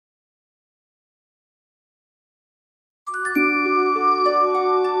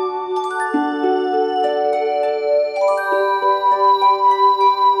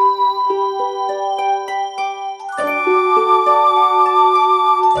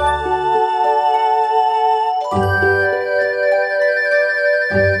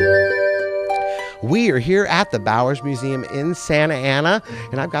are here at the Bowers Museum in Santa Ana,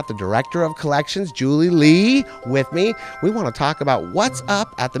 and I've got the Director of Collections, Julie Lee, with me. We want to talk about what's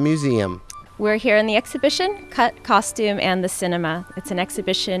up at the museum. We're here in the exhibition, Cut, Costume, and the Cinema. It's an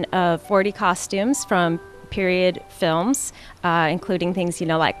exhibition of 40 costumes from period films, including things,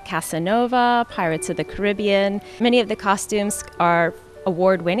 like Casanova, Pirates of the Caribbean. Many of the costumes are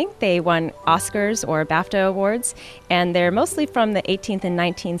award-winning. They won Oscars or BAFTA awards, and they're mostly from the 18th and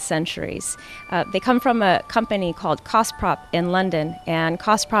 19th centuries. They come from a company called Cosprop in London, and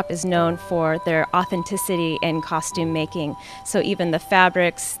Cosprop is known for their authenticity in costume making. So even the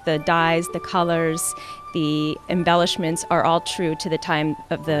fabrics, the dyes, the colors, the embellishments are all true to the time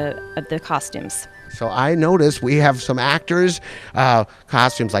of the costumes. So I noticed we have some actors,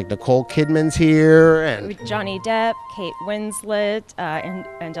 costumes like Nicole Kidman's here, and Johnny Depp, Kate Winslet, and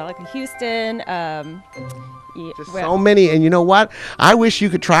Angelica Houston. Just so many, and you know what? I wish you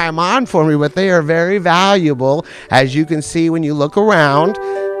could try them on for me, but they are very valuable, as you can see when you look around.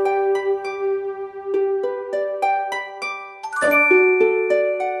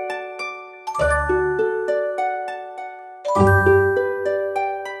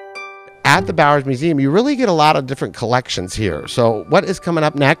 At the Bowers Museum, you really get a lot of different collections here. So what is coming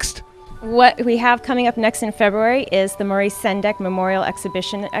up next? What we have coming up next in February is the Maurice Sendak Memorial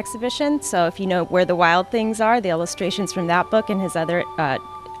Exhibition. So if you know Where the Wild Things Are, the illustrations from that book and his other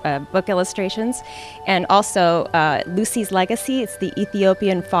book illustrations, and also Lucy's Legacy. It's the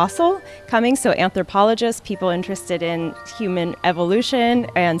Ethiopian fossil coming, so anthropologists, people interested in human evolution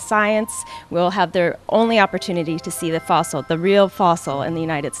and science, will have their only opportunity to see the fossil, the real fossil in the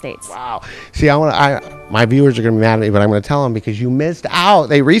United States. Wow. See, my viewers are going to be mad at me, but I'm going to tell them because you missed out.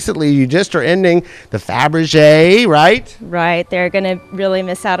 You just are ending the Fabergé, right? Right. They're going to really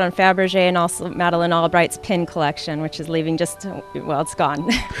miss out on Fabergé and also Madeleine Albright's pin collection, which is leaving it's gone.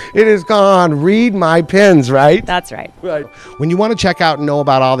 It is gone. Read my pins, right? That's right. Right. When you want to check out and know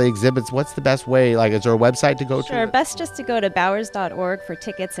about all the exhibits, what's the best way? Like, is there a website to go to? Sure. Best just to go to bowers.org for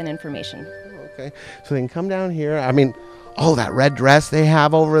tickets and information. Okay. So they can come down here. Oh, that red dress they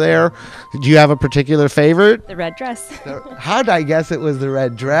have over there. Do you have a particular favorite? The red dress. How'd I guess it was the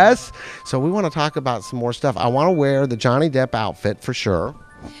red dress? So we want to talk about some more stuff. I want to wear the Johnny Depp outfit for sure.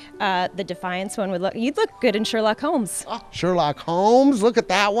 The Defiance one you'd look good in Sherlock Holmes. Oh, Sherlock Holmes, look at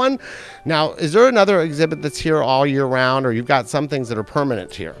that one. Now, is there another exhibit that's here all year round, or you've got some things that are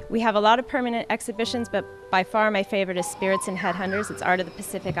permanent here? We have a lot of permanent exhibitions, but by far my favorite is Spirits and Headhunters. It's Art of the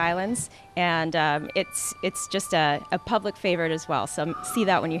Pacific Islands, and it's just a public favorite as well, so see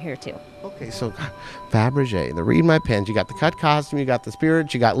that when you're here too. Okay, so Fabergé, the Read My Pens, you got the cut costume, you got the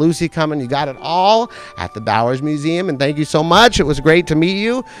Spirits, you got Lucy coming, you got it all at the Bowers Museum, and thank you so much. It was great to meet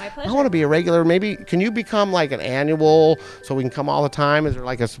you. My pleasure. I want to be a regular. Maybe can you become like an annual so we can come all the time? Is there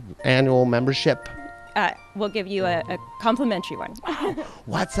like a annual membership? We'll give you a complimentary one.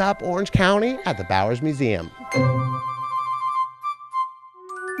 What's up, Orange County at the Bowers Museum?